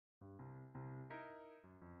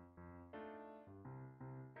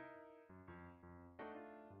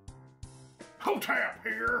Hotap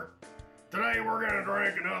here. Today we're gonna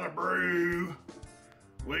drink another brew.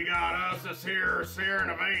 We got us this here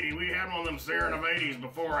Serenavati. We had one of them Serenavatis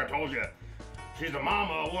before, I told you. She's the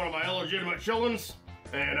mama of one of my illegitimate chillins,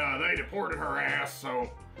 and they deported her ass,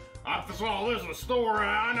 so I saw this in the store,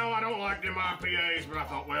 and I know I don't like them IPAs, but I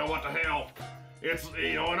thought, well, what the hell? It's,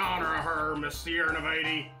 you know, in honor of her, Miss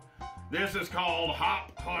Serenavati. This is called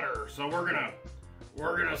Hop Hutter, so we're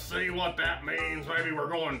gonna see what that means. Maybe we're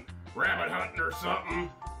going rabbit hunting or something.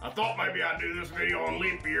 I thought maybe I'd do this video on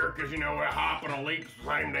leap year, because you know, a hop and a leap's the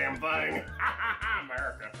same damn thing.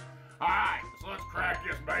 America. Alright, so let's crack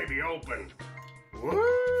this baby open.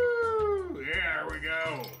 Woo! Yeah, there we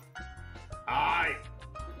go. Alright.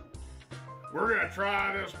 We're gonna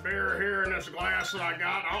try this beer here in this glass that I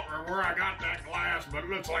got. I don't remember where I got that glass, but it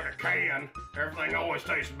looks like a can. Everything always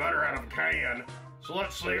tastes better out of a can. So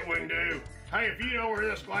let's see what we can do. Hey, if you know where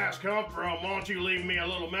this glass comes from, why don't you leave me a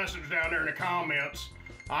little message down there in the comments.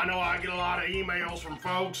 I know I get a lot of emails from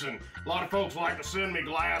folks, and a lot of folks like to send me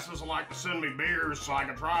glasses and like to send me beers so I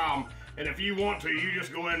can try them. And if you want to, you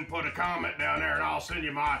just go ahead and put a comment down there and I'll send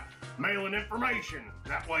you my mailing information.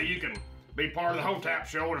 That way you can be part of the Hotap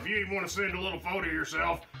show. And if you even want to send a little photo of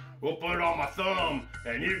yourself, we'll put it on my thumb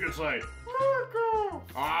and you can say, Marco.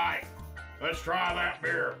 All right, let's try that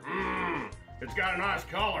beer. It's got a nice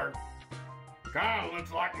color. Kind of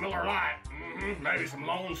looks like Miller Lite. Maybe some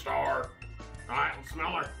Lone Star. All right, let's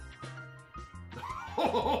smell her.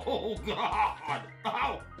 Oh, God.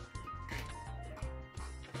 Oh.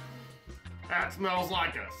 That smells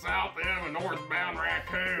like a south end of a northbound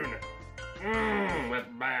raccoon. That's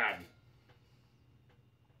bad.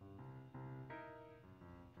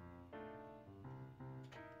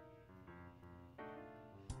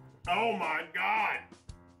 Oh my God.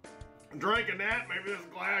 Drinking that, maybe this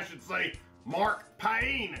glass should say Mark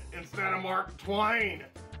Payne instead of Mark Twain.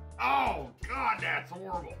 Oh God, that's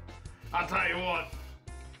horrible. I'll tell you what,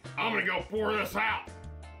 I'm gonna go pour this out.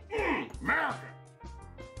 America.